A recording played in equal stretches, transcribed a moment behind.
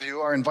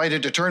You are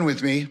invited to turn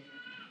with me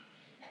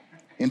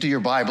into your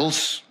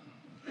Bibles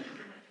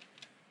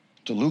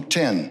to Luke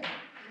 10.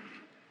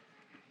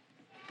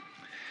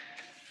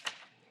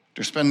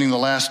 After spending the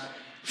last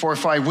 4 or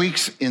 5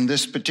 weeks in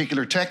this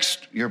particular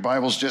text, your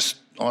Bibles just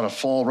ought to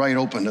fall right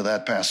open to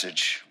that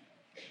passage.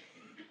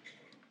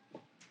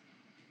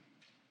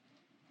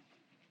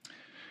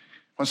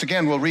 Once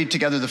again, we'll read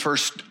together the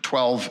first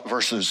 12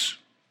 verses.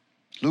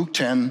 Luke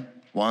 10,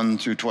 1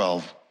 through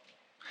 12.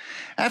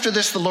 After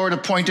this, the Lord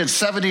appointed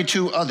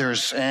 72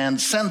 others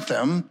and sent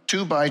them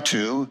 2 by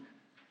 2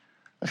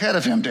 ahead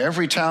of him to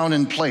every town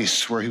and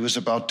place where he was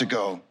about to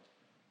go.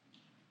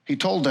 He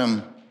told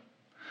them,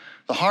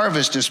 "The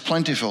harvest is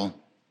plentiful,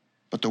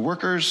 but the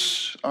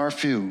workers are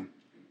few.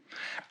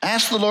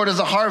 Ask the Lord of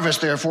the harvest,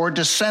 therefore,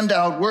 to send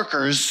out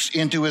workers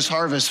into his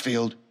harvest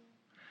field.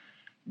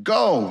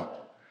 Go,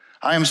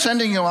 I am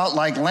sending you out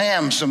like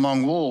lambs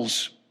among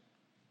wolves.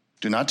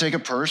 Do not take a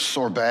purse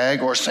or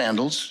bag or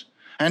sandals,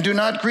 and do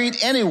not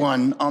greet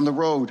anyone on the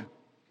road.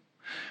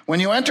 When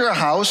you enter a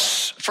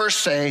house, first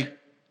say,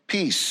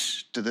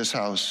 'Peace to this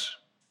house.'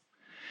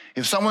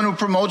 If someone who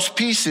promotes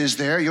peace is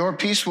there, your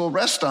peace will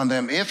rest on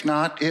them. If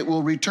not, it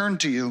will return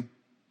to you.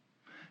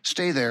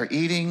 Stay there,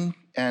 eating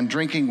and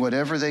drinking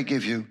whatever they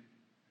give you,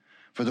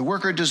 for the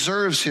worker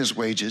deserves his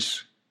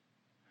wages.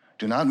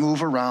 Do not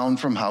move around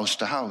from house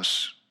to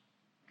house.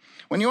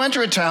 When you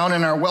enter a town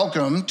and are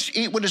welcomed,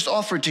 eat what is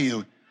offered to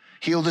you.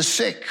 Heal the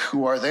sick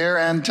who are there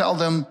and tell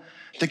them,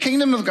 'The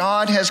kingdom of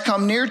God has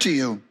come near to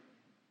you.'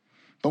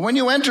 But when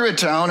you enter a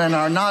town and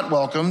are not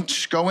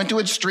welcomed, go into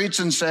its streets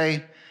and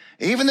say,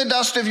 'Even the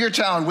dust of your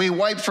town we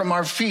wipe from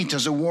our feet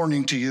as a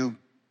warning to you.'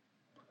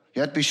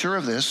 Yet be sure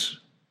of this,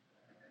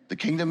 the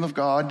kingdom of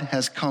God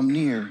has come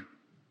near.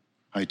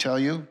 I tell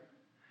you,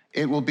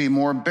 it will be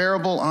more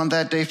bearable on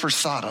that day for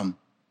Sodom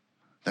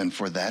than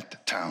for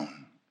that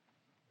town."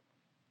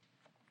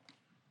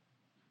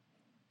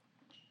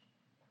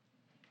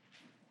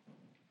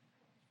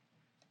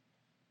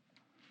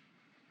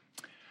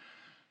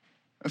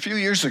 A few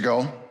years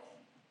ago,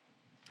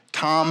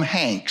 Tom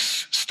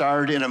Hanks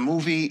starred in a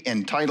movie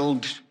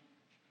entitled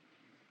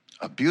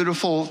A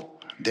Beautiful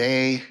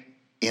Day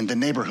in the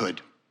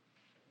Neighborhood.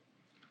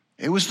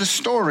 It was the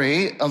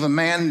story of a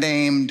man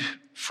named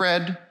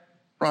Fred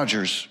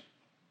Rogers.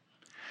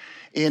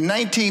 In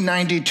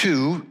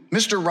 1992,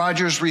 Mr.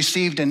 Rogers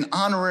received an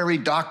honorary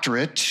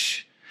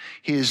doctorate,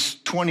 his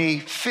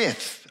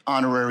 25th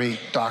honorary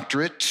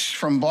doctorate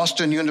from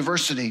Boston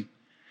University.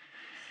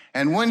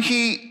 And when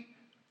he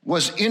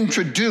was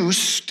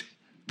introduced,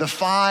 the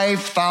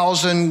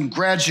 5,000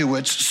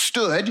 graduates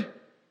stood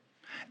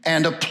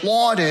and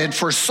applauded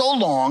for so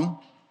long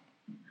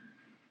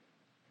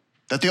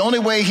that the only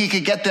way he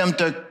could get them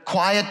to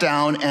quiet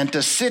down and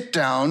to sit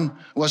down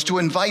was to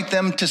invite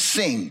them to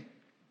sing.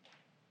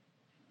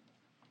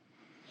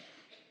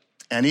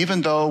 And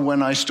even though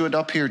when I stood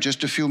up here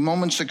just a few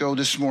moments ago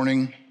this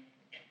morning,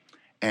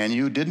 and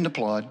you didn't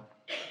applaud,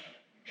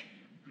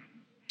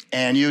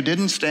 and you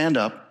didn't stand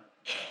up,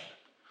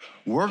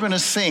 we're going to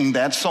sing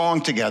that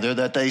song together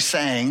that they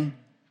sang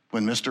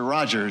when Mr.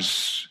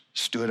 Rogers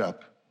stood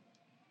up.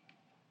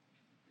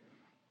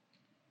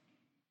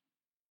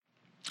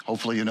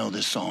 Hopefully you know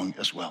this song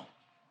as well.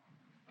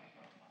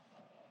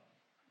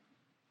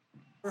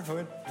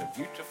 A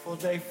beautiful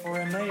day for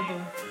a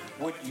neighbor.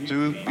 Would you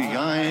To be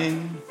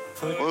mine?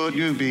 Would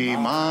you be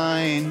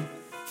mine?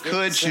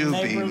 Could you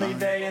be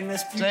mine?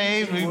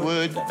 Say we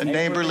would. A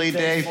neighborly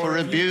day for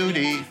a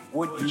beauty.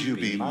 Would you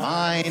be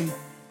mine?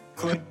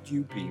 Could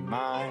you be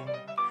mine?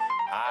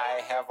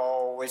 I have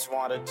always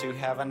wanted to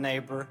have a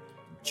neighbor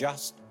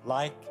just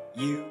like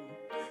you.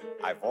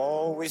 I've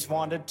always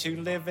wanted to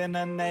live in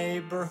a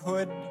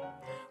neighborhood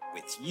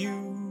with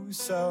you.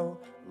 So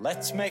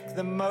let's make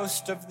the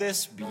most of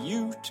this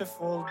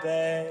beautiful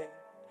day.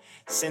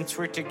 Since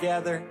we're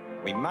together,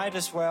 we might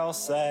as well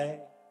say,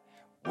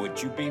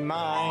 would you be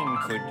mine?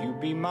 Could you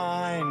be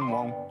mine?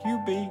 Won't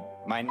you be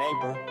my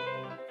neighbor?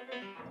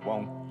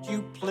 Won't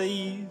you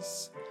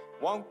please?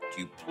 Won't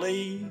you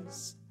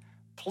please,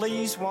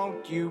 please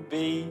won't you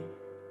be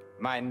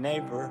my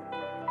neighbor?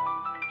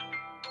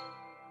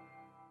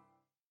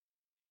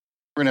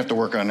 We're going to have to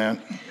work on that.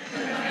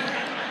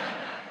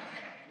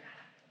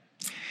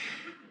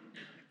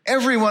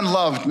 Everyone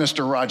loved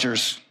Mr.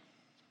 Rogers.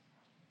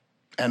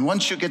 And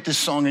once you get this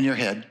song in your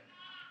head,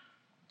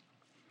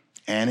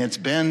 and it's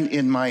been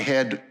in my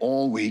head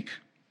all week,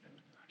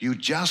 you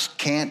just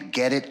can't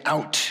get it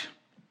out.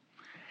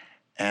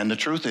 And the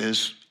truth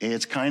is,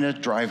 it's kind of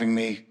driving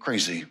me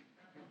crazy.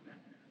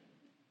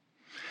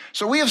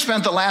 So we have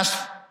spent the last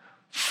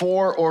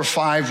 4 or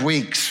 5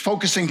 weeks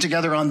focusing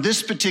together on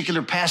this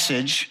particular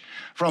passage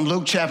from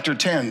Luke chapter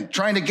 10,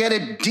 trying to get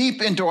it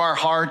deep into our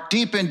heart,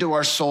 deep into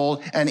our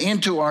soul, and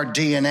into our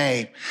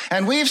DNA.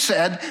 And we've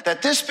said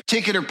that this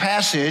particular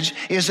passage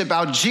is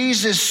about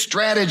Jesus'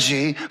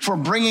 strategy for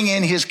bringing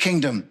in his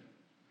kingdom.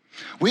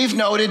 We've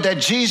noted that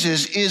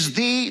Jesus is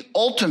the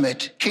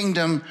ultimate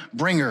kingdom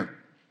bringer.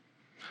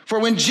 For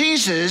when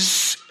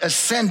Jesus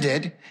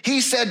ascended, he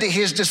said to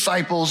his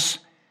disciples,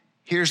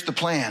 Here's the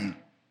plan.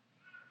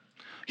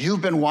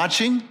 You've been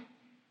watching,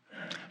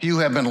 you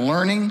have been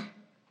learning,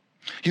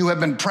 you have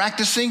been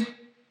practicing,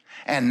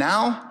 and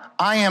now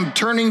I am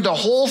turning the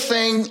whole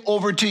thing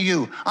over to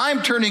you.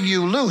 I'm turning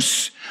you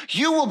loose.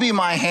 You will be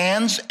my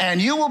hands,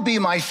 and you will be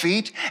my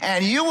feet,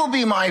 and you will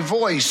be my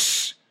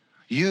voice.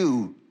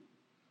 You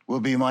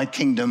will be my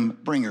kingdom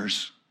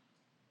bringers.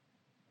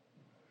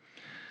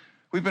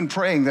 We've been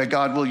praying that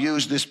God will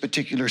use this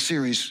particular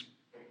series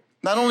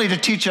not only to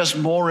teach us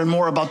more and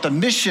more about the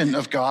mission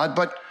of God,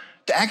 but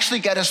to actually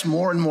get us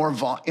more and more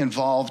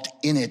involved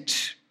in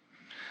it.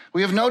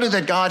 We have noted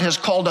that God has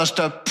called us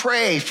to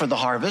pray for the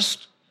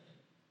harvest,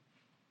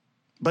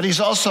 but he's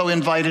also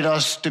invited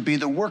us to be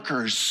the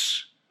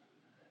workers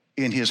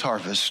in his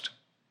harvest.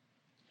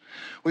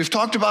 We've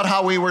talked about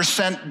how we were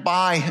sent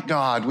by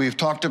God. We've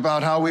talked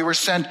about how we were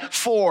sent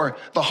for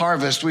the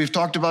harvest. We've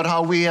talked about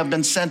how we have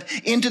been sent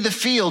into the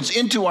fields,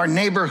 into our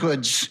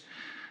neighborhoods,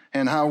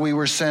 and how we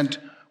were sent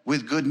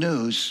with good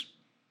news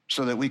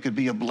so that we could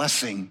be a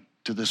blessing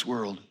to this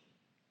world.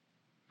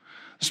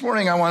 This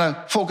morning, I want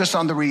to focus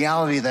on the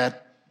reality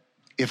that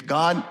if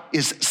God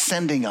is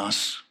sending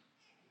us,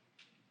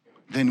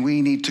 then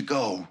we need to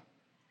go.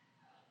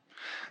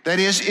 That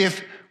is,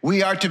 if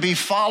we are to be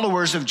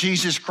followers of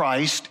Jesus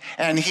Christ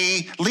and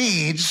he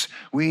leads,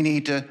 we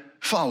need to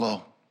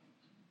follow.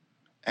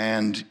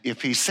 And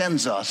if he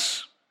sends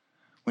us,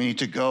 we need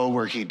to go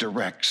where he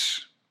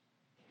directs.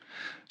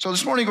 So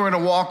this morning, we're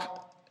going to walk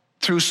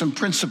through some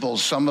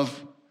principles. Some of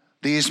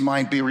these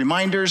might be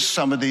reminders,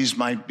 some of these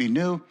might be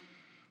new,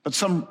 but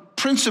some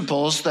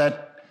principles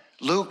that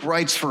Luke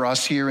writes for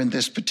us here in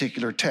this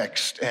particular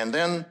text. And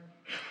then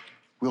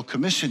we'll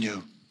commission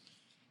you.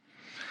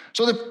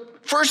 So the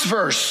first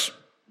verse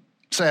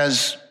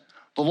says,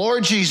 the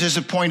Lord Jesus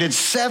appointed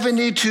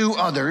 72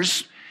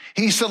 others.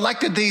 He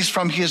selected these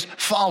from his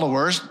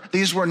followers.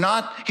 These were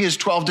not his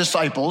 12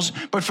 disciples,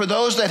 but for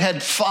those that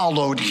had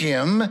followed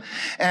him.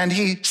 And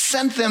he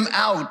sent them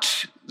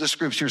out, the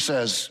scripture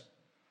says.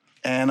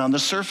 And on the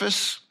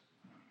surface,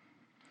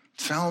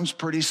 it sounds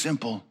pretty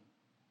simple.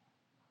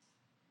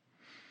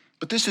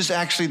 But this is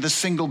actually the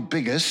single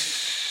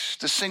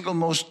biggest, the single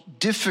most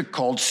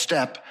difficult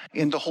step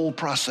in the whole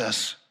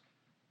process.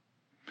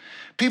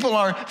 People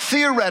are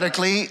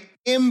theoretically,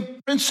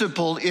 in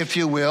principle, if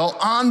you will,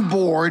 on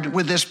board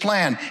with this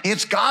plan.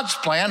 It's God's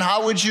plan.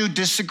 How would you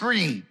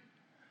disagree?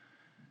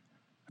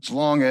 As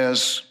long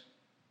as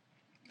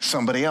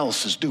somebody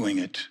else is doing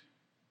it.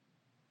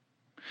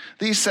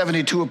 These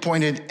 72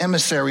 appointed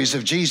emissaries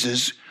of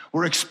Jesus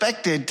were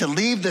expected to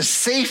leave the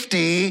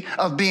safety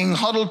of being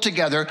huddled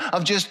together,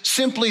 of just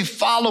simply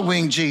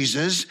following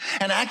Jesus,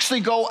 and actually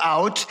go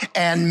out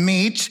and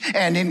meet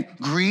and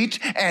greet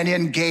and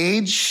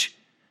engage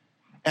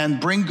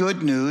and bring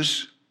good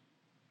news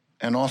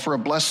and offer a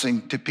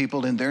blessing to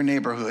people in their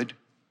neighborhood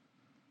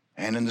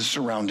and in the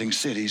surrounding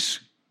cities.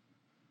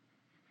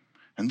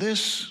 And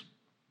this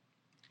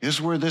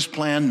is where this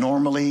plan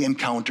normally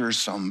encounters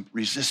some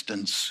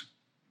resistance.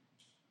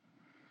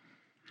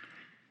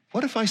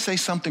 What if I say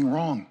something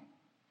wrong?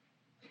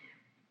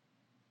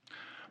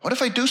 What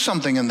if I do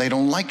something and they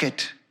don't like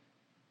it?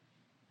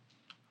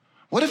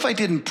 What if I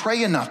didn't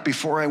pray enough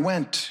before I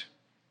went?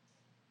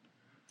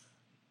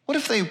 What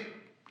if they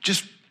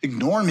just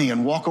ignore me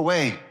and walk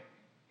away?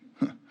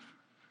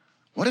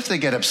 What if they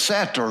get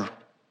upset or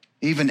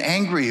even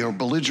angry or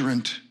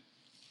belligerent?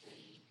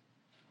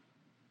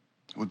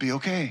 It would be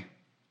okay.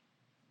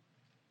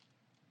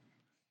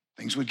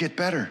 Things would get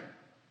better.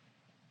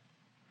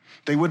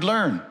 They would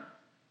learn.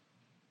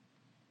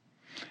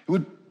 It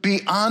would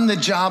be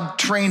on-the-job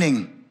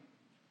training.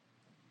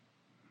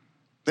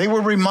 They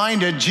were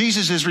reminded,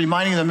 Jesus is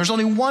reminding them, there's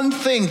only one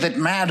thing that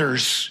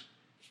matters.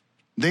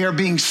 They are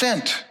being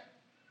sent.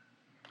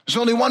 There's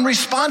only one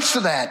response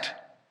to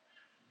that.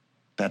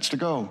 That's to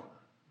go.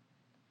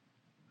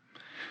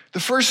 The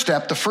first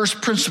step, the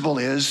first principle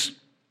is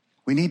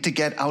we need to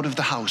get out of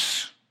the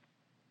house.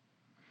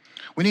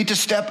 We need to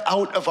step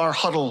out of our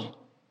huddle.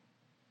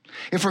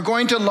 If we're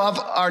going to love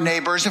our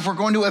neighbors, if we're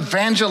going to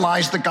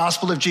evangelize the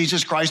gospel of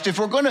Jesus Christ, if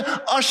we're going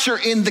to usher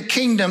in the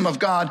kingdom of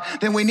God,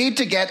 then we need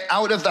to get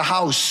out of the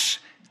house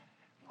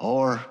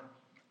or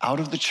out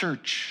of the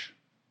church.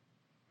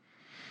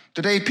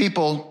 Today,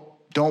 people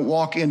don't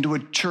walk into a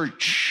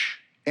church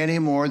any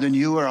more than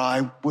you or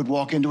I would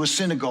walk into a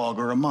synagogue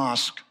or a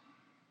mosque.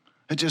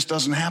 It just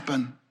doesn't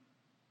happen.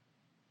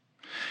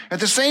 At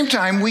the same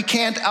time, we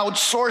can't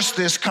outsource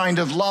this kind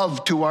of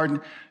love to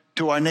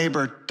our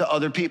neighbor, to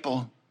other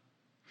people.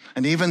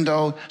 And even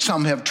though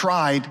some have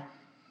tried,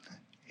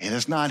 it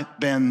has not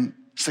been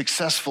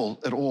successful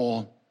at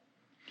all.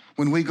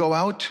 When we go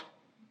out,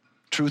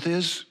 truth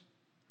is,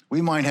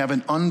 we might have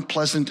an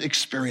unpleasant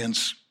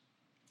experience.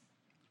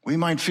 We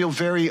might feel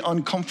very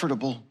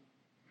uncomfortable.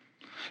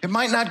 It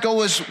might not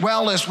go as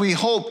well as we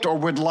hoped or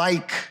would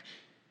like.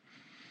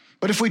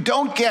 But if we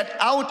don't get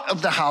out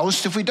of the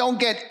house, if we don't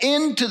get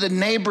into the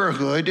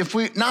neighborhood, if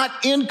we're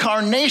not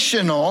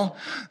incarnational,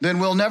 then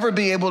we'll never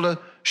be able to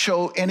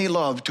show any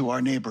love to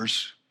our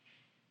neighbors.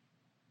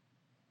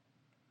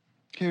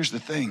 Here's the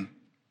thing.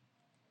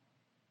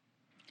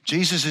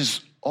 Jesus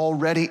is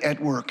already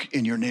at work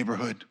in your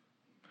neighborhood.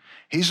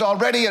 He's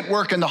already at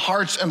work in the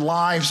hearts and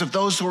lives of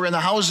those who are in the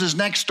houses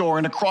next door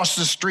and across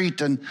the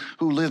street and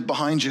who live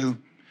behind you.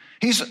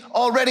 He's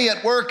already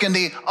at work in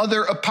the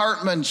other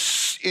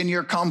apartments in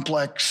your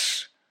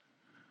complex,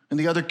 in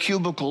the other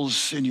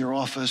cubicles in your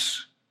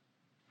office.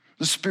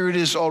 The Spirit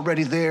is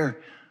already there.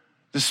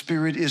 The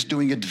Spirit is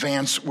doing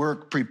advanced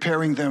work,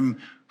 preparing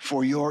them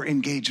for your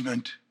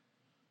engagement.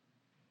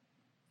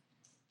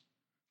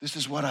 This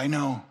is what I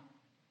know.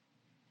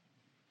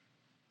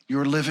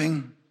 You're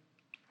living,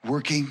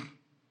 working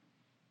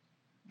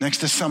next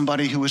to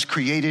somebody who was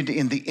created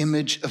in the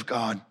image of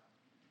God.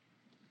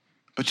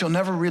 But you'll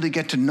never really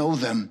get to know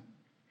them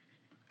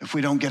if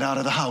we don't get out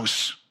of the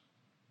house,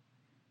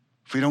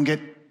 if we don't get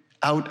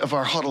out of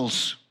our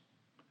huddles.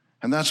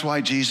 And that's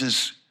why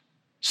Jesus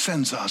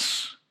sends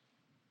us,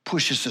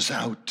 pushes us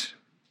out.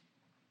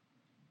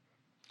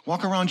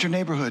 Walk around your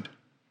neighborhood.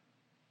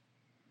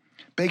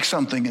 Bake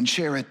something and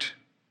share it.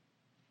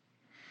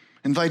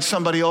 Invite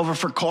somebody over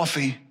for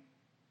coffee.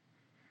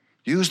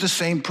 Use the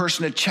same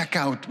person at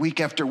checkout week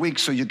after week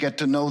so you get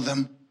to know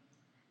them.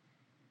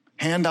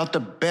 Hand out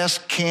the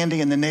best candy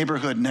in the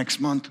neighborhood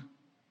next month.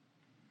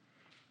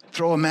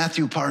 Throw a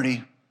Matthew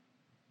party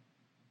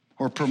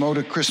or promote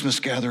a Christmas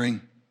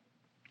gathering.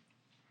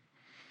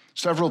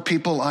 Several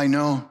people I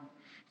know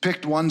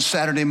picked one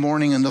Saturday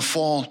morning in the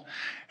fall,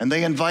 and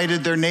they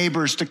invited their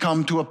neighbors to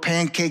come to a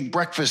pancake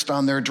breakfast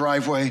on their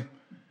driveway.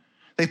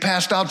 They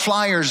passed out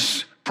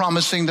flyers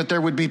promising that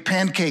there would be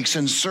pancakes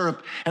and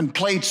syrup and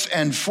plates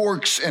and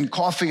forks and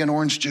coffee and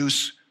orange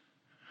juice.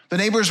 The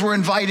neighbors were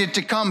invited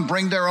to come,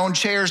 bring their own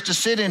chairs to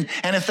sit in,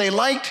 and if they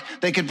liked,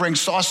 they could bring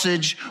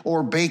sausage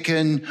or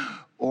bacon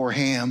or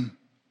ham.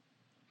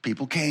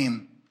 People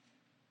came,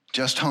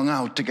 just hung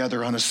out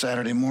together on a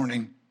Saturday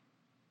morning.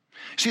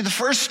 See, the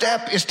first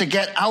step is to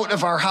get out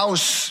of our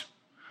house,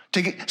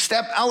 to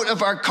step out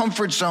of our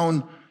comfort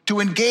zone, to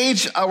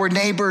engage our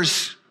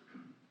neighbors.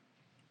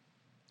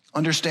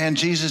 Understand,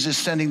 Jesus is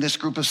sending this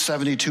group of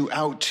 72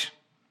 out.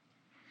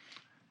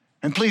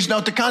 And please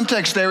note the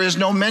context. There is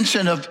no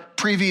mention of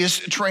previous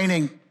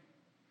training.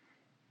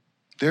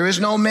 There is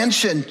no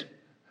mention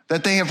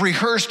that they have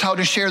rehearsed how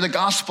to share the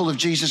gospel of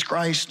Jesus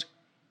Christ.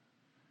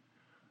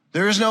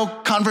 There is no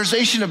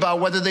conversation about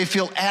whether they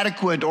feel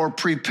adequate or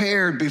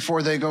prepared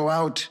before they go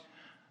out.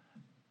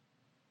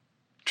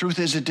 Truth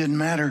is, it didn't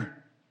matter.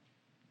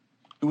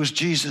 It was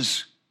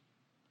Jesus.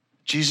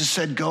 Jesus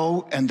said,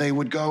 go, and they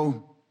would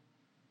go.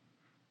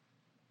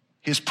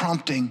 His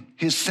prompting,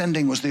 his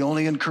sending was the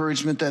only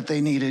encouragement that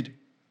they needed.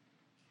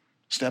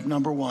 Step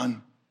number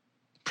one,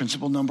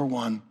 principle number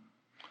one,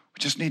 we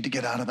just need to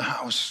get out of the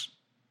house.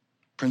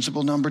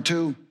 Principle number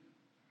two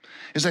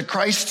is that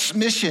Christ's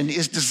mission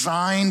is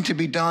designed to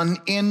be done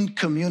in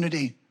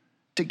community,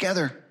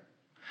 together.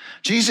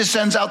 Jesus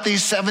sends out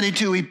these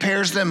 72, he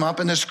pairs them up,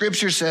 and the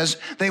scripture says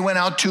they went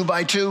out 2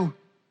 by 2.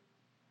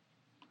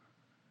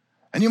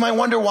 And you might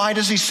wonder, why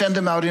does he send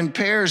them out in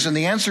pairs? And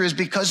the answer is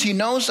because he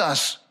knows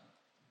us.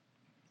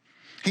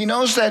 He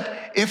knows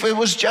that if it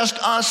was just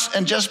us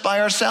and just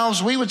by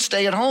ourselves, we would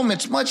stay at home.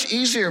 It's much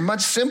easier, much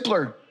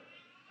simpler.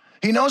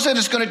 He knows that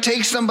it's going to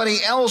take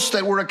somebody else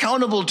that we're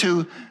accountable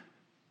to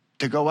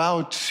go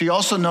out. He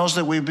also knows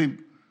that we'd be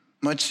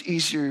much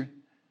easier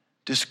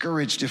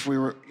discouraged if we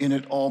were in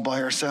it all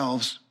by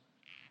ourselves.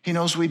 He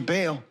knows we'd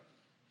bail,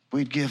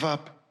 we'd give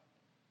up.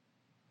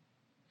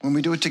 When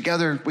we do it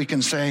together, we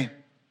can say,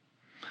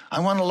 I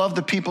want to love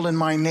the people in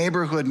my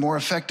neighborhood more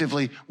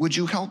effectively. Would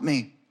you help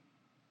me?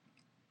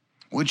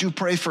 Would you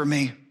pray for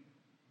me?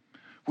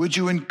 Would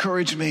you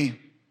encourage me?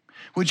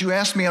 Would you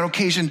ask me on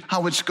occasion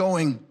how it's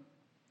going?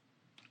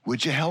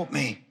 Would you help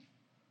me?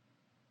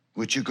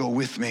 Would you go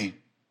with me?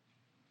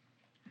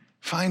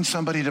 Find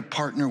somebody to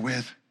partner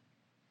with.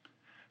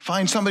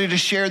 Find somebody to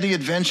share the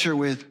adventure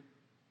with.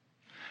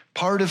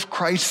 Part of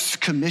Christ's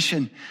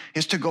commission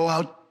is to go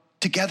out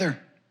together,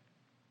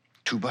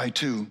 2 by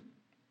 2.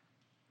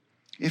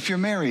 If you're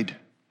married,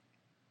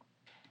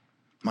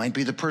 might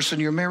be the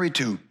person you're married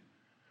to,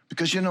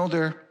 because you know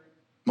they're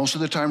most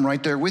of the time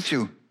right there with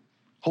you.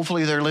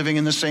 Hopefully they're living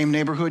in the same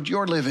neighborhood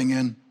you're living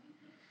in.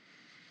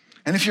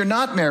 And if you're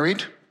not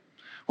married,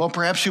 well,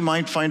 perhaps you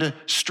might find a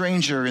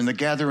stranger in the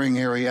gathering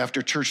area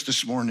after church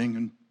this morning,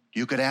 and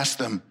you could ask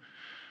them,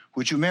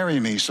 would you marry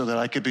me so that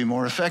I could be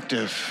more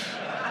effective?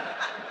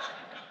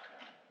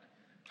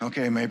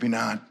 Okay, maybe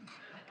not.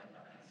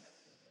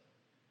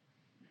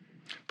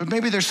 But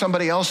maybe there's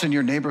somebody else in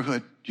your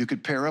neighborhood you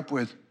could pair up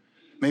with.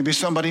 Maybe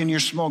somebody in your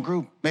small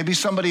group. Maybe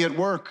somebody at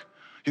work.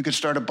 You could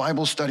start a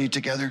Bible study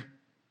together.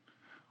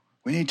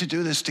 We need to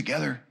do this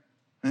together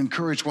and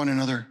encourage one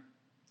another.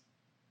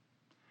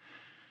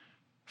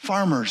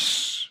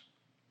 Farmers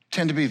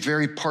tend to be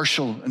very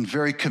partial and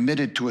very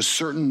committed to a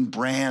certain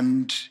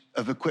brand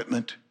of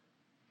equipment.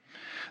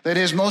 That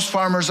is, most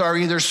farmers are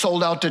either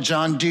sold out to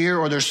John Deere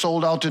or they're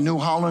sold out to New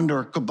Holland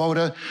or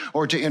Kubota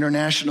or to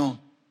International.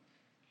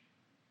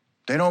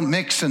 They don't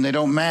mix and they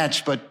don't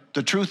match, but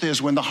the truth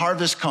is when the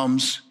harvest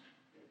comes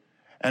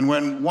and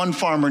when one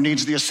farmer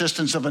needs the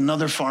assistance of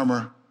another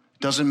farmer,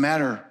 Doesn't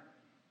matter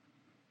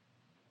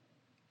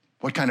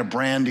what kind of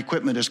brand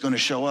equipment is going to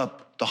show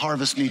up. The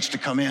harvest needs to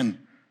come in.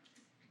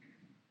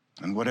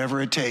 And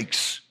whatever it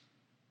takes,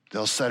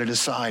 they'll set it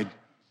aside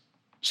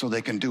so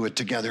they can do it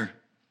together.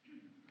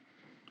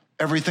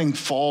 Everything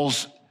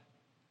falls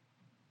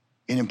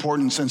in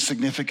importance and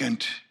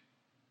significance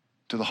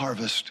to the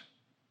harvest.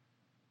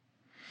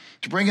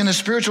 To bring in the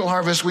spiritual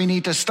harvest, we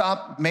need to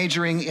stop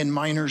majoring in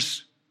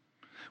minors.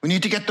 We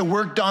need to get the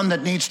work done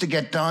that needs to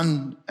get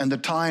done, and the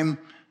time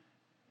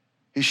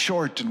is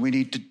short, and we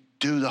need to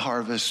do the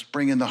harvest,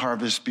 bring in the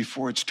harvest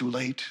before it's too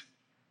late.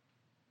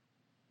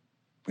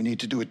 We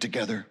need to do it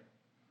together.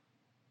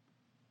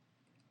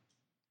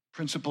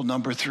 Principle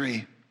number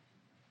 3,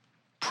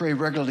 pray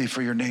regularly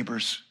for your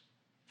neighbors.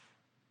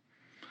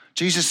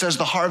 Jesus says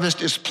the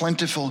harvest is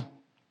plentiful.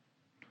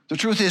 The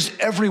truth is,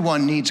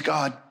 everyone needs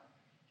God,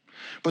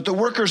 but the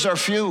workers are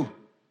few.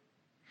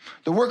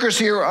 The workers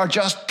here are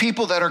just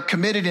people that are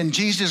committed in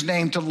Jesus'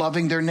 name to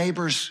loving their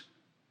neighbors.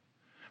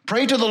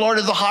 Pray to the Lord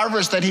of the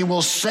harvest that he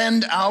will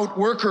send out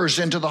workers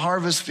into the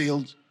harvest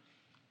field.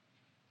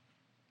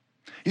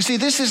 You see,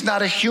 this is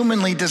not a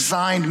humanly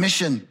designed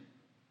mission.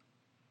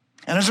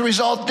 And as a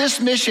result,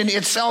 this mission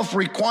itself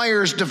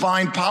requires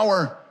divine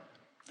power.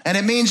 And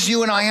it means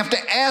you and I have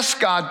to ask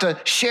God to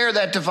share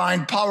that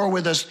divine power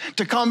with us,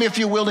 to come, if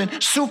you will,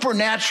 in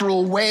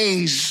supernatural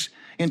ways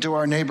into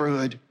our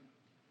neighborhood.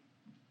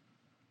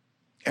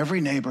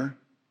 Every neighbor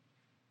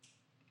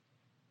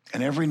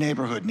and every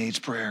neighborhood needs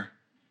prayer.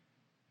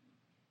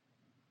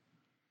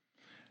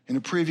 In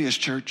a previous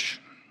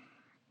church,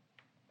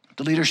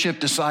 the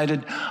leadership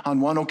decided on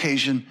one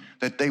occasion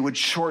that they would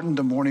shorten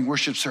the morning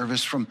worship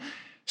service from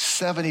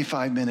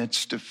 75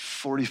 minutes to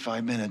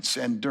 45 minutes.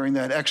 And during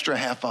that extra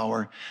half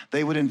hour,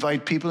 they would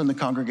invite people in the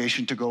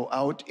congregation to go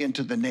out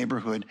into the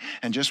neighborhood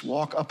and just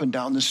walk up and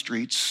down the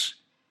streets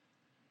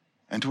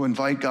and to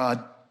invite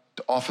God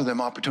to offer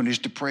them opportunities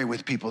to pray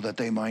with people that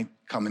they might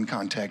come in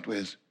contact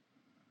with.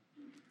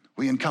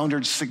 We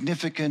encountered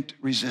significant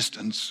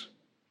resistance,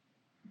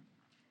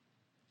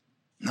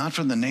 not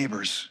from the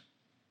neighbors.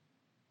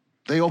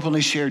 They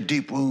openly shared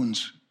deep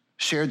wounds,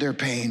 shared their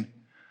pain,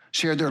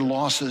 shared their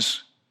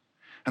losses,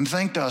 and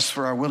thanked us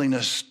for our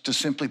willingness to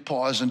simply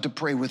pause and to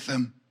pray with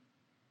them.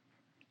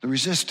 The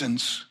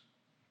resistance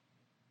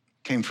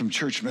came from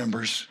church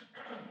members.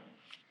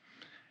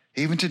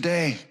 Even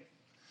today,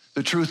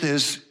 the truth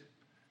is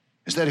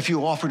that if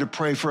you offer to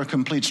pray for a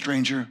complete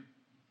stranger,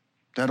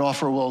 that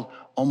offer will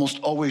almost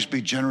always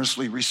be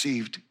generously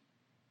received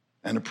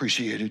and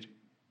appreciated.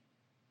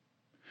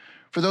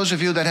 For those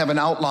of you that have an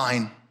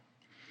outline,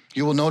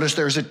 you will notice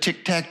there's a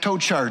tic-tac-toe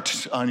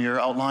chart on your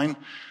outline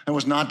that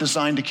was not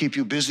designed to keep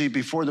you busy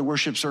before the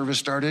worship service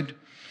started.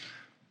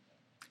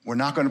 We're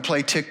not going to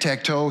play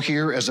tic-tac-toe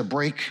here as a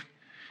break,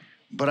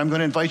 but I'm going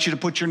to invite you to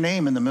put your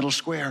name in the middle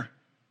square.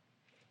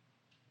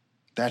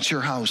 That's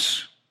your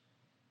house.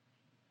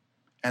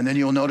 And then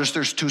you'll notice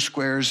there's 2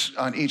 squares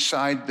on each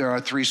side. There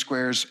are 3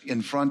 squares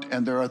in front,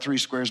 and there are 3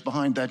 squares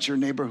behind. That's your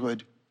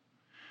neighborhood.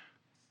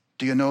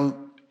 Do you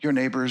know your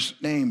neighbors'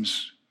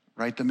 names?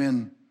 Write them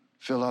in.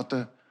 Fill out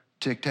the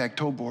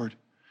tic-tac-toe board.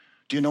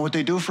 Do you know what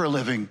they do for a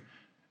living?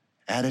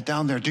 Add it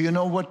down there. Do you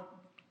know what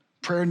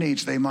prayer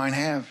needs they might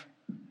have?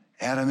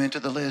 Add them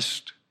into the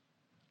list.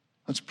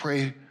 Let's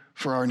pray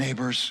for our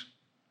neighbors.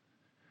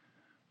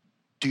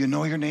 Do you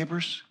know your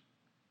neighbors?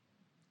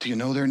 Do you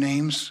know their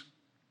names?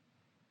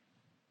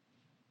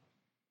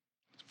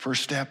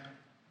 First step.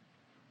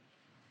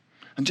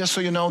 And just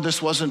so you know,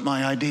 this wasn't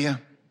my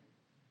idea.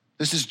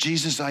 This is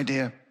Jesus'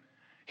 idea.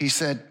 He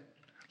said,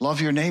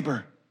 love your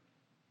neighbor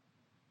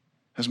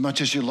as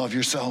much as you love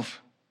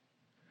yourself.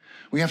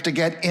 We have to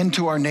get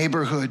into our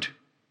neighborhood.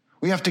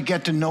 We have to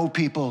get to know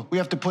people. We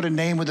have to put a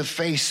name with a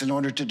face in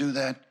order to do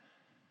that.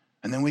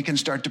 And then we can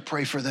start to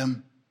pray for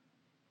them.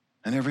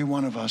 And every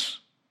one of us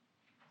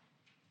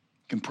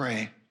can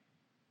pray.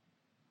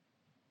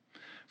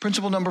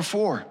 Principle number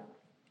 4.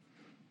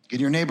 In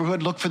your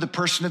neighborhood, look for the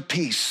person of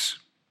peace.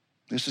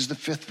 This is the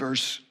 5th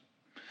verse.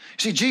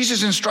 See,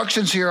 Jesus'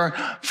 instructions here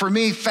are, for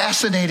me,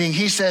 fascinating.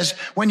 He says,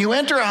 when you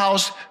enter a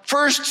house,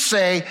 first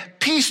say,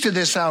 peace to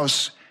this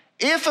house.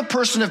 If a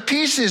person of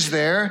peace is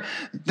there,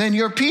 then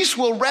your peace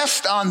will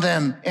rest on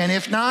them. And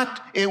if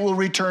not, it will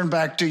return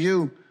back to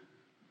you.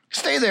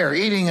 Stay there,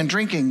 eating and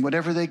drinking,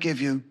 whatever they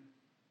give you.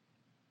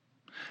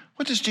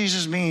 What does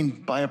Jesus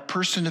mean by a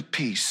person of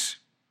peace?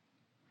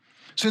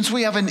 Since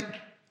we have a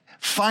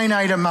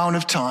finite amount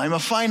of time, a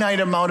finite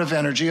amount of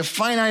energy, a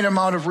finite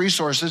amount of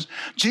resources,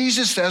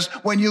 Jesus says,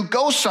 when you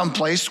go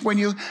someplace, when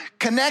you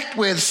connect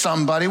with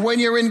somebody, when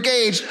you're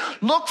engaged,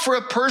 look for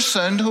a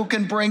person who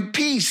can bring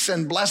peace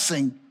and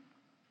blessing.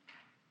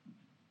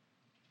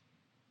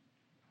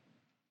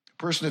 A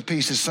person of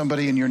peace is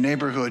somebody in your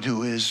neighborhood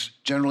who is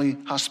generally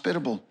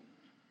hospitable.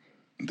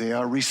 They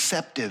are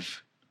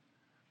receptive.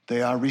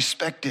 They are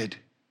respected.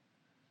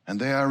 And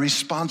they are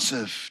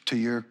responsive to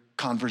your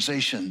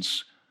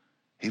conversations,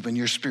 even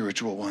your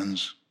spiritual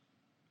ones.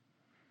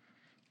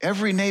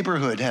 Every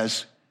neighborhood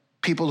has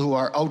people who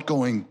are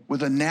outgoing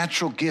with a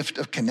natural gift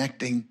of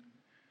connecting.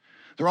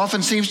 There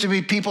often seems to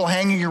be people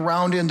hanging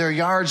around in their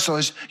yards, so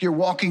as you're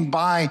walking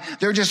by,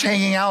 they're just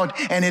hanging out,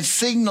 and it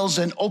signals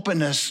an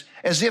openness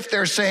as if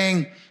they're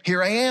saying,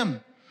 here I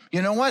am.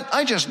 You know what?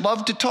 I just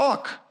love to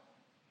talk.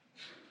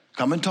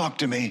 Come and talk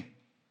to me.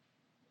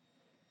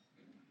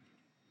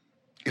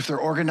 If they're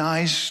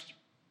organized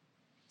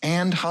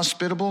and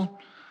hospitable,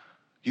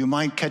 you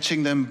might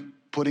catching them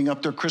putting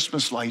up their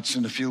Christmas lights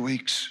in a few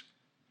weeks.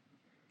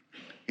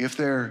 If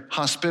they're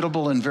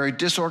hospitable and very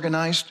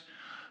disorganized,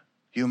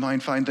 you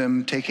might find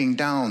them taking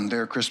down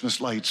their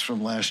Christmas lights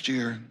from last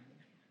year.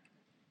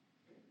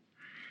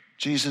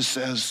 Jesus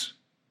says,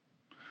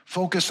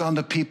 focus on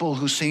the people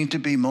who seem to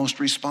be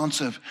most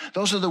responsive.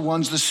 Those are the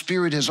ones the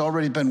Spirit has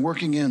already been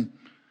working in.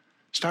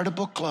 Start a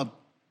book club.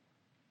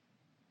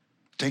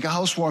 Take a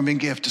housewarming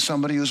gift to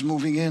somebody who's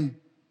moving in.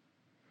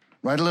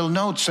 Write a little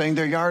note saying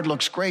their yard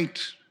looks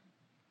great,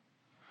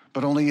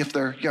 but only if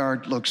their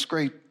yard looks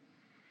great.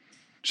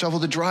 Shovel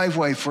the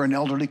driveway for an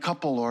elderly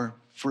couple or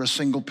for a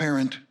single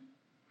parent.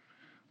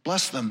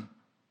 Bless them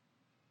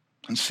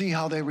and see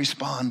how they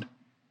respond.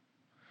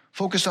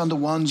 Focus on the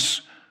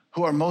ones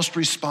who are most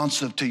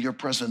responsive to your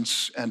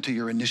presence and to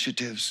your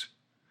initiatives.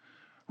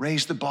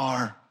 Raise the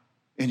bar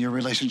in your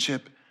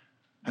relationship,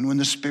 and when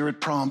the Spirit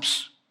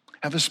prompts,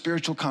 have a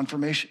spiritual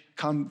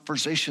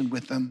conversation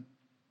with them.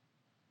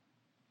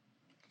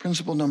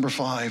 Principle number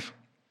 5,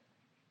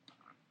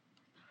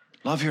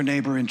 love your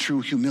neighbor in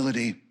true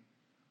humility,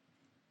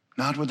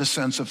 not with a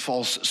sense of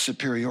false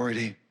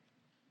superiority.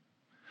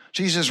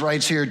 Jesus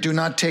writes here, do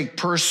not take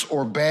purse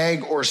or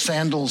bag or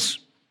sandals.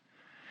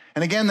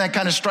 And again, that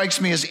kind of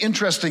strikes me as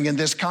interesting in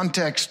this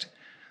context.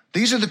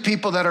 These are the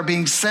people that are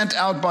being sent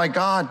out by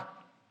God.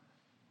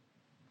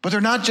 But they're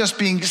not just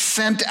being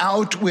sent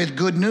out with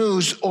good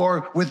news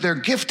or with their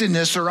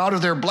giftedness or out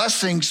of their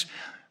blessings.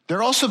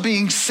 They're also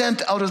being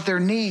sent out of their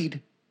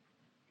need.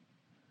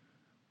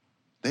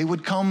 They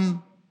would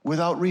come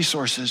without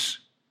resources.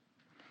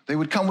 They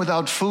would come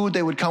without food.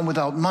 They would come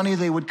without money.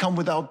 They would come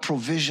without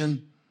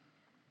provision.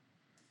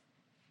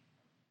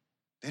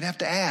 They'd have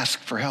to ask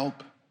for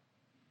help.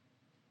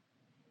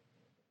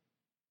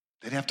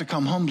 They'd have to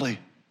come humbly.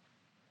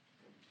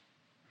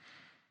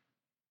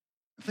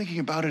 Thinking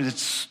about it,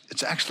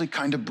 it's actually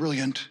kind of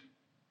brilliant.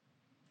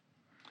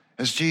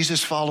 As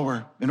Jesus'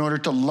 follower, in order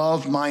to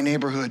love my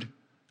neighborhood,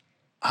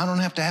 I don't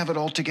have to have it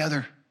all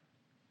together.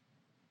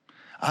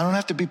 I don't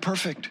have to be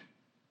perfect.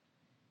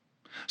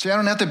 See, I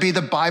don't have to be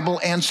the Bible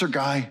answer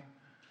guy.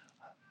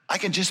 I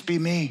can just be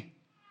me,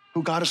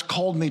 who God has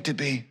called me to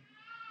be.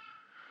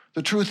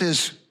 The truth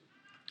is,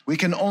 we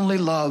can only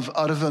love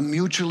out of a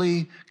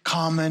mutually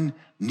common,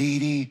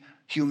 needy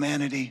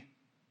humanity.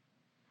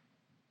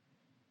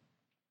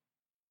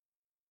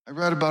 I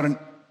read about an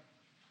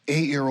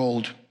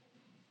 8-year-old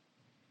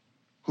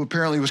who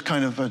apparently was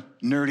kind of a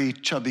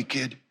nerdy, chubby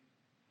kid.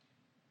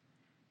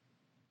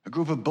 A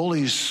group of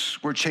bullies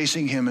were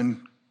chasing him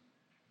and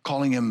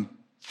calling him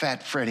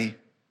Fat Freddy.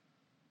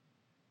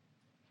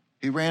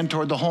 He ran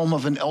toward the home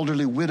of an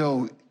elderly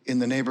widow in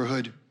the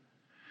neighborhood.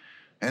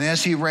 And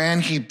as he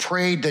ran, he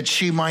prayed that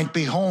she might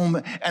be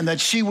home and that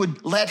she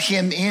would let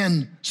him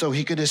in so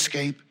he could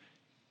escape.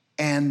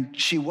 And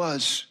she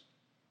was.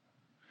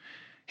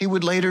 He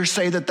would later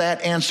say that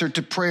that answer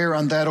to prayer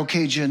on that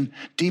occasion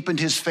deepened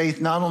his faith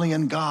not only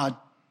in God,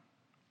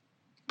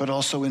 but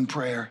also in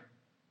prayer.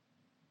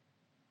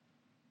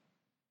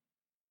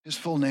 His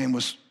full name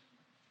was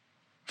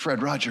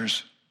Fred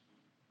Rogers,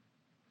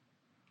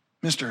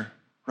 Mr.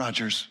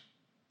 Rogers.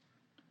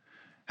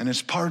 And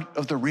it's part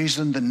of the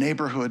reason the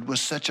neighborhood was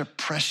such a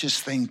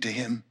precious thing to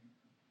him.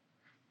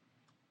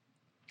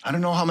 I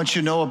don't know how much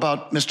you know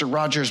about Mr.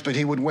 Rogers, but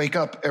he would wake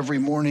up every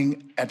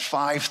morning at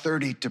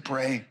 5:30 to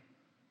pray,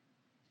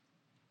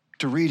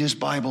 to read his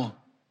Bible,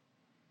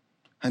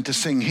 and to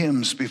sing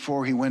hymns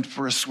before he went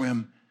for a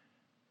swim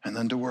and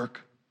then to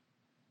work.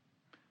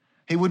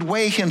 He would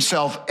weigh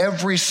himself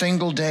every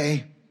single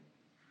day.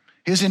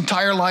 His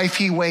entire life,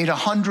 he weighed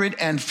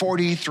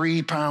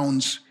 143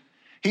 pounds.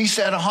 He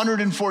said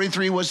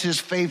 143 was his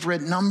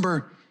favorite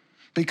number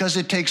because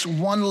it takes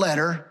one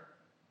letter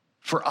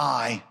for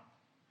I,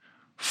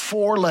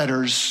 4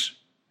 letters,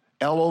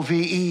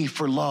 L-O-V-E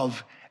for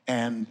love,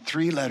 and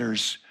 3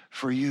 letters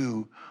for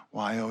you,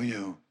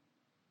 Y-O-U.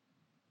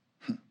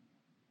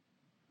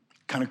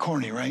 Kind of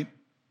corny, right?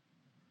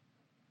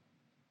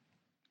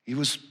 He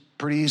was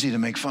pretty easy to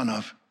make fun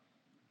of.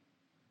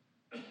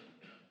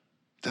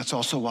 That's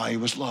also why he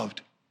was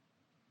loved.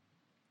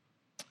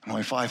 And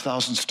why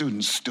 5,000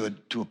 students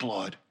stood to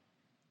applaud.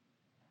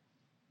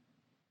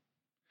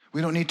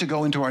 We don't need to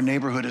go into our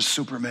neighborhood as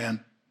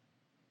Superman.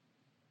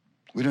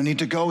 We don't need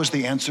to go as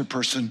the answer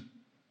person.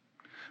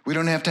 We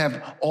don't have to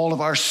have all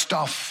of our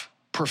stuff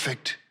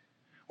perfect.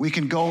 We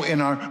can go in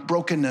our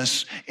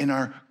brokenness, in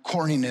our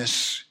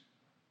corniness,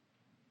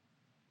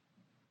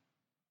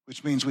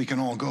 which means we can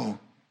all go.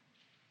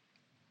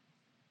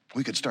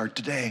 We could start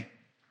today,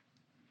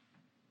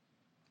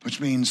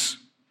 which means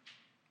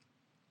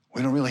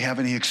we don't really have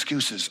any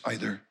excuses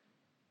either.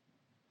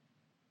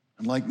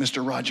 And like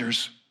Mr.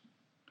 Rogers,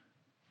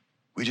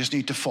 We just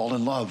need to fall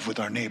in love with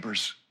our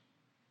neighbors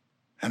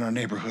and our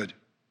neighborhood.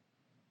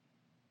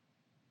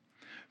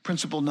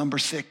 Principle number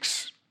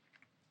 6,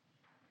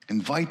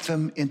 invite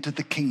them into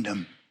the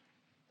kingdom.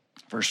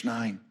 Verse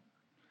 9.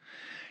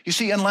 You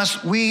see,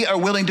 unless we are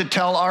willing to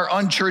tell our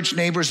unchurched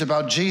neighbors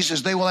about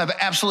Jesus, they will have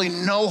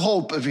absolutely no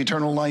hope of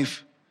eternal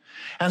life.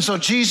 And so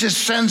Jesus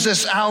sends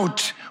us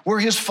out. We're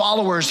his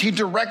followers. He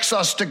directs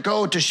us to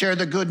go to share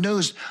the good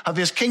news of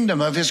his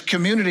kingdom, of his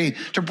community,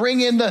 to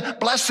bring in the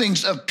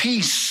blessings of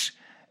peace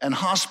and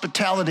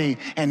hospitality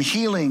and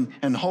healing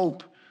and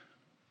hope.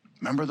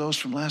 Remember those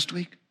from last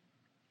week?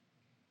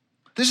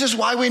 This is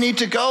why we need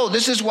to go.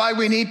 This is why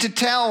we need to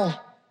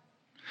tell.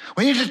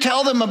 We need to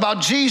tell them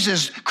about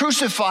Jesus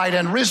crucified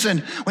and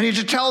risen. We need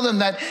to tell them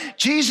that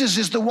Jesus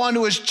is the one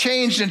who has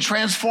changed and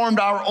transformed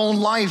our own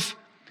life.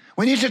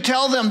 We need to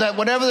tell them that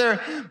whatever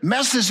their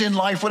messes in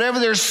life, whatever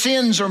their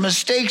sins or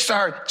mistakes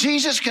are,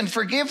 Jesus can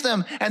forgive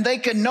them and they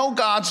can know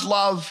God's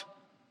love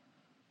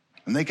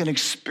and they can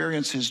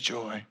experience his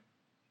joy.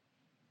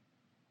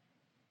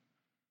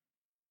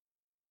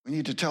 We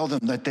need to tell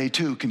them that they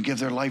too can give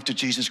their life to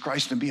Jesus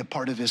Christ and be a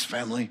part of his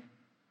family,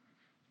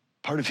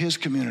 part of his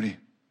community,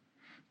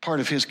 part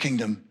of his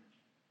kingdom,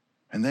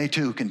 and they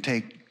too can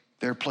take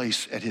their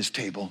place at his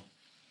table.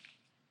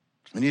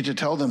 We need to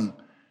tell them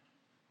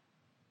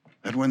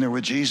that when they're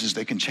with Jesus,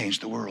 they can change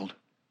the world.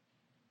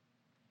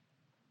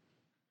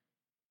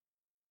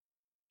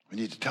 We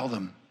need to tell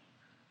them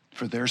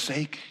for their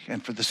sake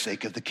and for the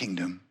sake of the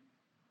kingdom.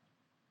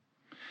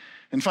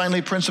 And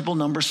finally, principle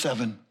number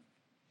 7,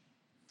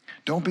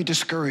 don't be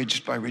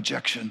discouraged by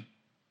rejection.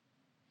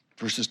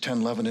 Verses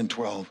 10, 11, and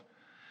 12.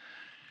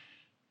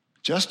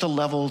 Just to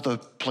level the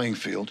playing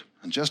field,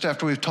 and just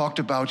after we've talked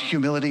about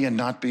humility and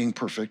not being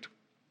perfect,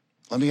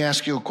 let me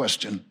ask you a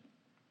question.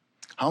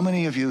 How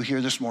many of you here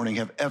this morning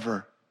have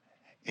ever,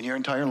 in your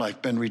entire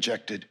life, been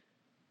rejected?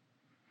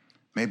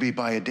 Maybe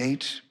by a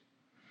date,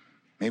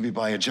 maybe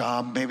by a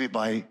job, maybe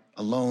by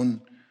a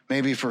loan,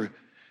 maybe for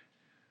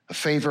a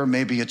favor,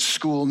 maybe at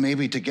school,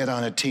 maybe to get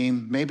on a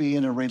team, maybe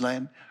in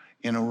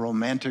a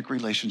romantic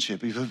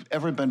relationship. If you've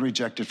ever been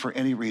rejected for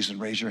any reason,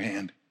 raise your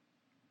hand.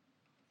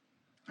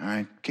 All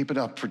right, keep it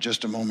up for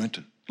just a moment.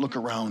 Look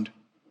around.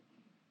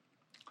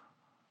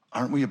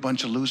 Aren't we a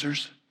bunch of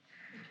losers?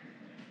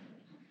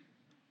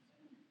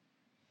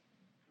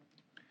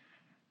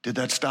 Did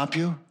that stop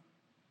you?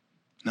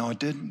 No, it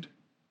didn't.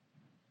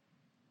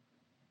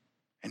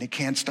 And it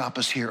can't stop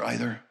us here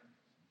either.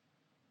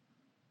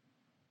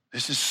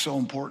 This is so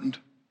important.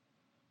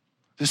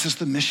 This is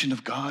the mission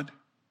of God.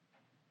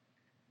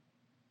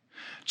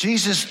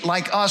 Jesus,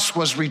 like us,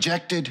 was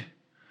rejected.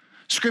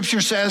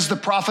 Scripture says, the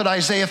prophet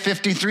Isaiah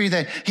 53,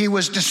 that he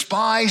was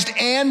despised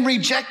and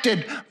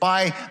rejected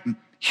by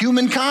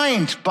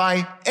humankind,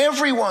 by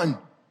everyone.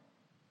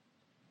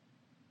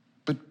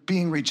 But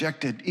being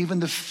rejected,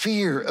 even the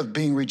fear of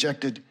being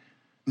rejected,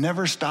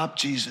 never stopped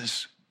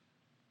Jesus.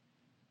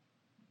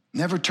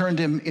 Never turned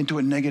him into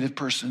a negative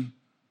person.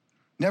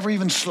 Never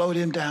even slowed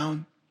him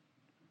down.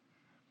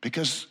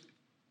 Because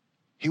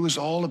he was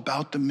all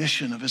about the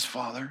mission of his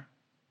Father.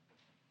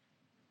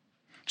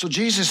 So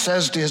Jesus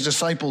says to his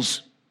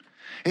disciples,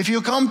 if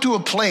you come to a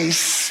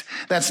place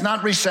that's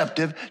not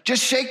receptive,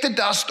 just shake the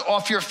dust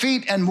off your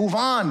feet and move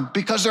on,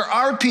 because there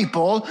are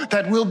people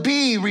that will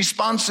be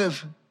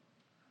responsive.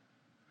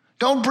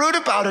 Don't brood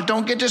about it.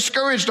 Don't get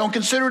discouraged. Don't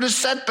consider it a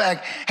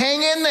setback.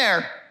 Hang in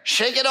there.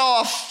 Shake it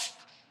off.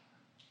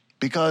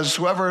 Because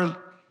whoever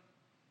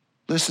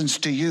listens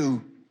to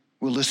you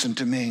will listen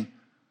to me.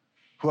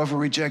 Whoever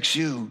rejects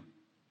you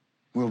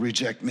will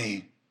reject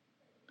me.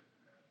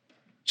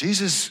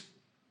 Jesus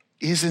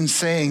isn't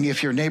saying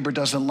if your neighbor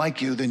doesn't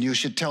like you, then you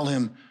should tell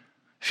him,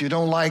 if you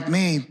don't like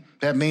me,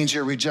 that means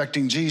you're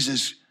rejecting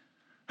Jesus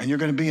and you're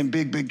going to be in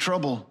big, big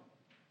trouble.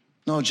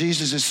 No,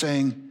 Jesus is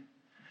saying,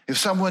 if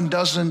someone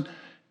doesn't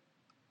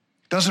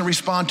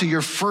respond to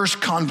your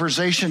first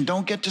conversation,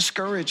 don't get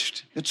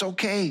discouraged. It's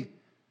okay.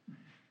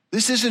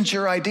 This isn't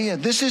your idea.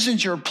 This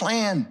isn't your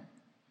plan.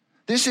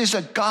 This is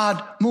a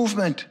God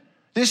movement.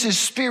 This is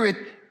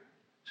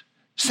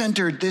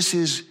spirit-centered. This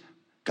is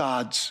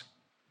God's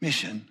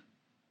mission.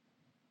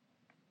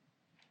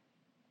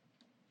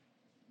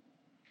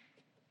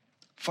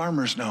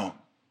 Farmers know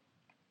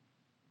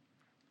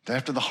that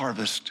after the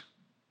harvest,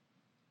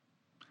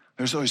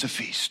 there's always a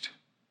feast.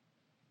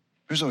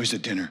 There's always a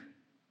dinner.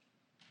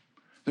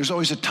 There's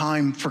always a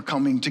time for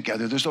coming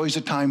together. There's always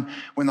a time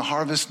when the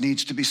harvest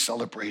needs to be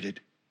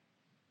celebrated.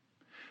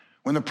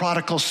 When the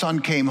prodigal son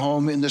came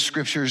home in the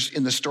scriptures,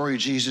 in the story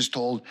Jesus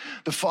told,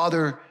 the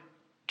father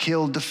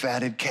killed the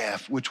fatted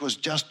calf, which was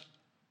just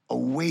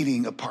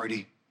awaiting a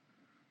party.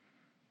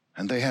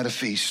 And they had a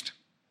feast.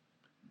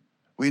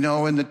 We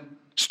know in the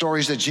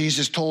stories that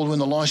Jesus told when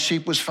the lost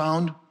sheep was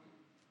found,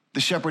 the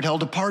shepherd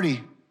held a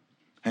party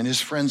and his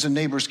friends and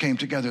neighbors came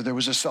together. There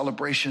was a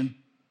celebration.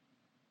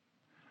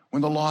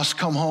 When the lost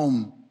come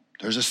home,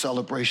 there's a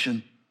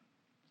celebration.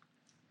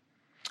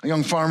 A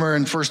young farmer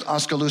in First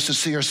Oskaloosa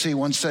CRC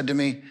once said to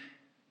me,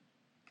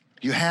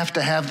 you have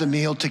to have the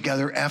meal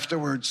together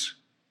afterwards.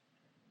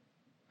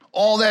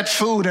 all that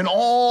food and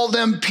all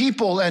them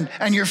people, and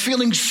you're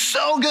feeling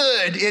so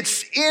good.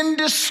 It's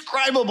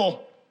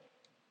indescribable.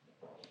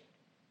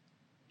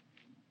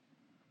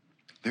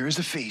 There is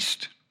a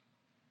feast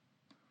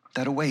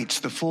that awaits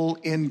the full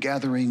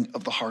ingathering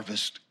of the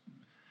harvest.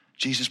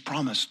 Jesus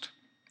promised.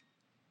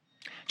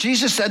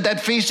 Jesus said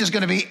that feast is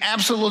going to be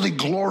absolutely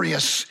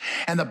glorious.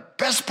 And the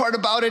best part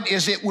about it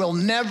is it will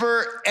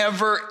never,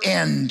 ever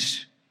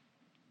end.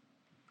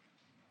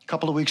 A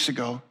couple of weeks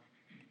ago,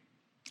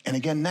 and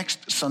again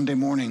next Sunday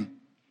morning,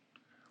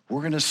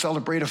 we're going to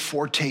celebrate a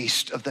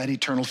foretaste of that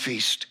eternal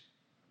feast.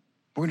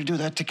 We're going to do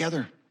that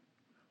together.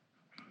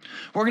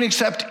 We're going to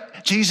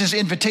accept Jesus'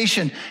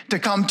 invitation to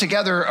come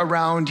together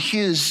around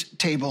his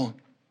table.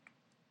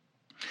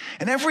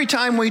 And every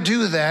time we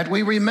do that,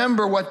 we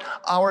remember what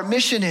our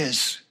mission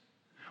is,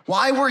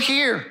 why we're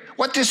here,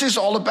 what this is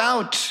all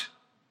about.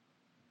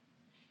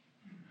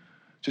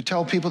 To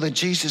tell people that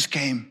Jesus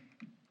came,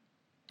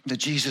 that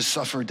Jesus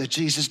suffered, that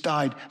Jesus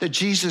died, that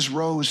Jesus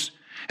rose,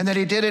 and that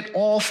he did it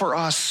all for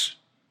us.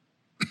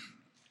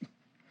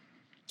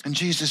 And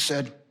Jesus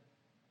said,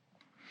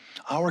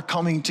 our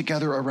coming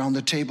together around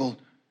the table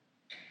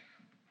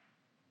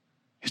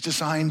is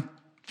designed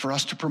for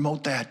us to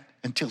promote that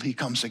until he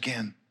comes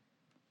again.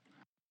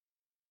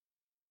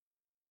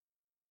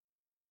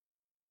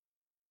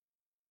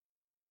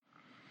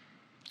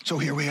 So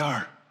here we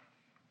are,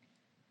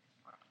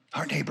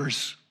 our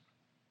neighbors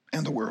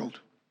and the world.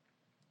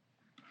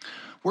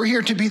 We're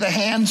here to be the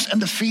hands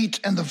and the feet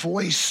and the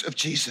voice of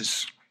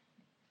Jesus.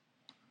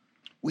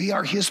 We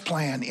are his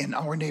plan in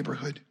our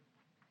neighborhood.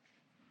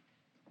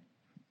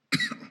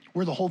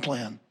 We're the whole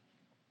plan.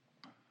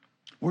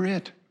 We're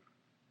it.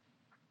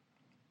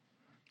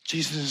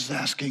 Jesus is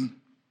asking,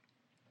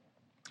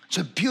 it's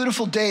a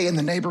beautiful day in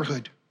the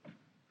neighborhood.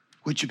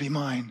 Would you be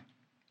mine?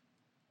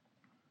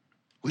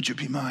 Would you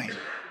be mine?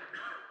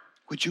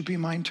 Would you be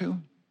mine too?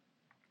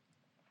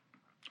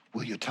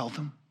 Will you tell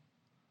them?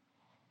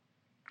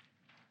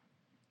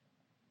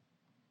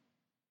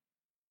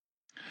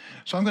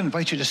 So I'm going to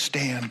invite you to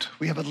stand.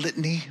 We have a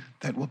litany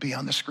that will be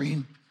on the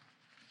screen.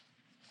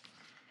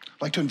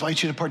 I'd like to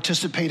invite you to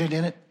participate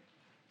in it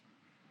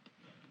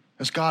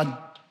as God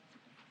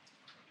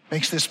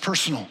makes this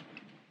personal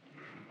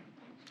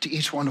to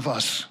each one of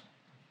us.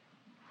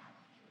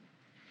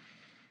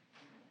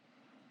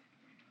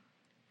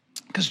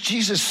 Because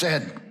Jesus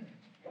said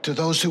to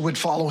those who would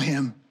follow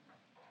him,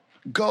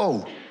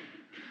 go,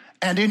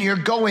 and in your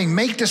going,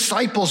 make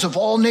disciples of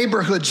all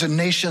neighborhoods and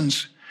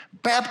nations,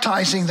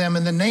 baptizing them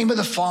in the name of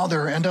the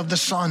Father and of the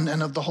Son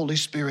and of the Holy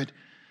Spirit,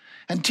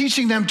 and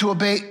teaching them to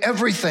obey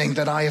everything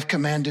that I have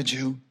commanded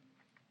you.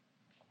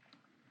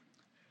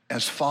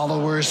 As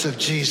followers of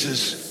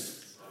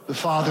Jesus, the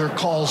Father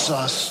calls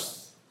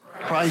us,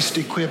 Christ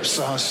equips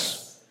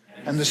us,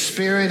 and the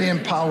Spirit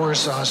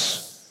empowers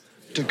us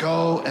to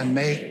go and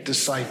make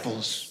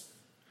disciples.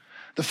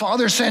 The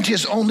Father sent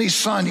his only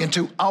Son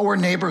into our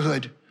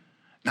neighborhood,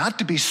 not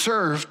to be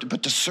served,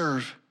 but to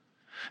serve.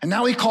 And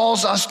now he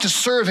calls us to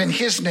serve in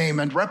his name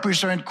and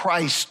represent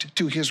Christ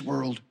to his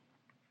world.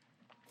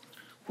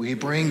 We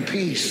bring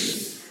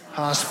peace,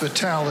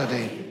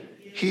 hospitality,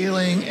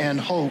 healing, and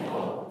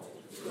hope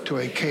to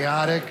a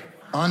chaotic,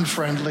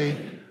 unfriendly,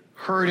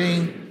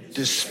 hurting,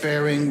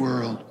 despairing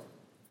world.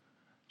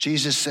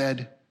 Jesus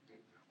said,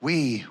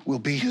 we will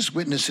be his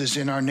witnesses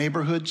in our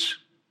neighborhoods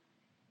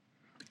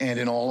and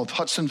in all of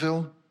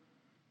Hudsonville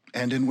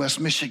and in West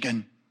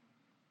Michigan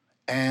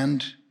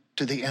and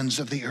to the ends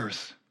of the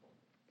earth.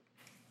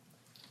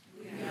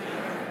 We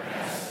are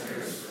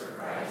ambassadors for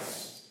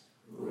Christ,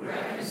 who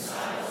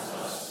reconciles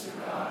us to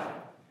God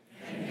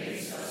and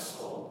makes us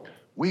whole.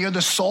 We are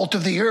the salt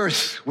of the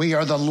earth. We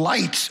are the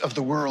light of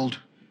the world.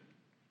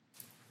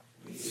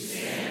 We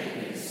stand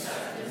in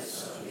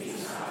acceptance of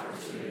these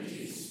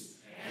opportunities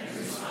and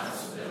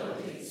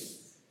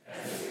responsibilities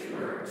as we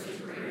work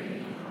to bring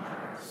in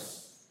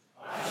harvest,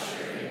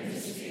 usher in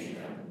his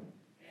kingdom,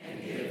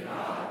 and give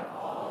God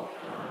all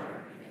the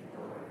honor and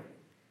glory.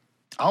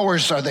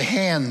 Ours are the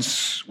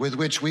hands with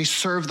which we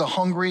serve the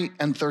hungry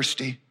and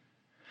thirsty,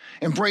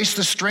 embrace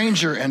the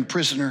stranger and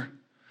prisoner,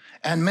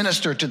 and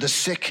minister to the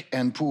sick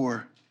and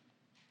poor.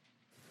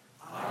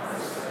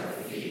 Ours are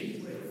the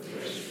feet with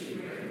which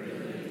we bring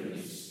good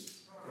news,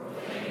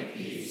 proclaim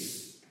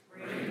peace,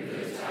 bring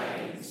good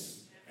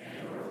tidings,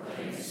 and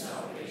proclaim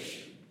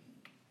salvation.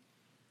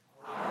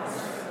 Ours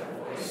are the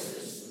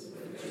voices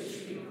with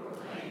which we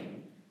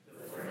proclaim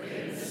the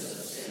forgiveness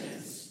of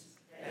sins,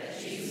 that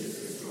Jesus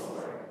is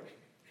Lord,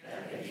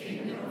 that the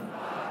kingdom of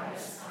God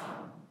has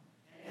come,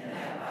 and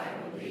that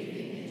by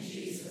believing in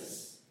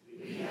Jesus,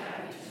 we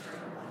have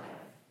eternal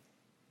life.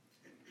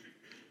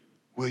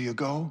 Will you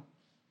go?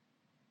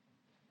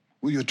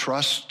 Will you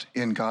trust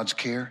in God's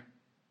care?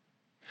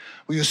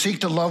 Will you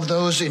seek to love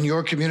those in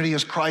your community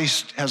as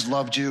Christ has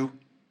loved you?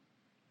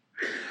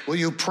 Will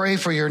you pray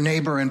for your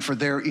neighbor and for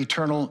their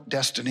eternal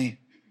destiny?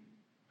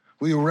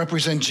 Will you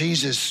represent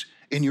Jesus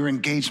in your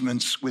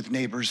engagements with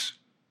neighbors?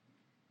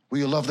 Will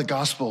you love the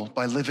gospel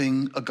by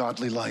living a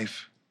godly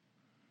life?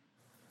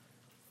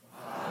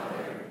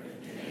 Father,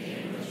 in the name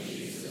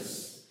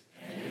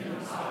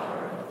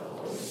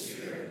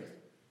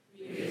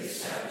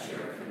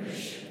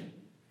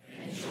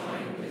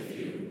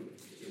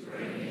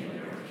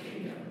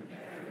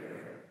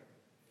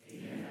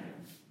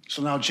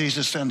So now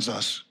Jesus sends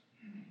us.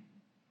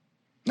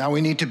 Now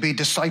we need to be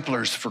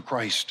disciplers for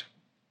Christ.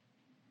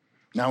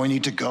 Now we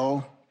need to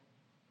go.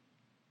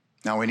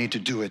 Now we need to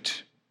do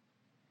it.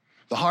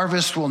 The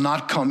harvest will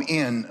not come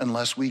in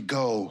unless we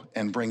go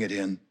and bring it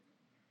in.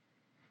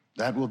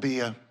 That will be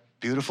a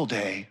beautiful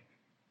day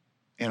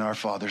in our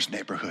Father's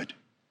neighborhood.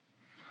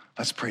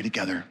 Let's pray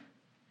together.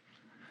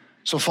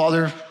 So,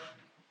 Father,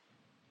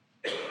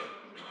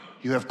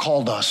 you have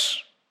called us,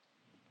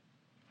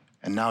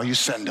 and now you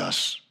send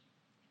us.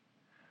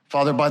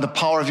 Father, by the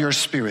power of your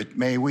Spirit,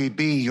 may we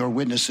be your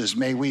witnesses.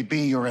 May we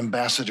be your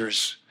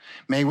ambassadors.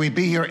 May we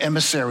be your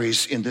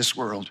emissaries in this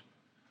world.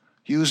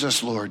 Use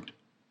us, Lord,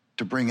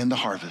 to bring in the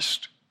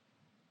harvest.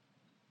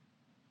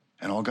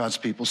 And all God's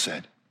people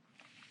said,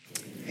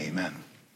 amen.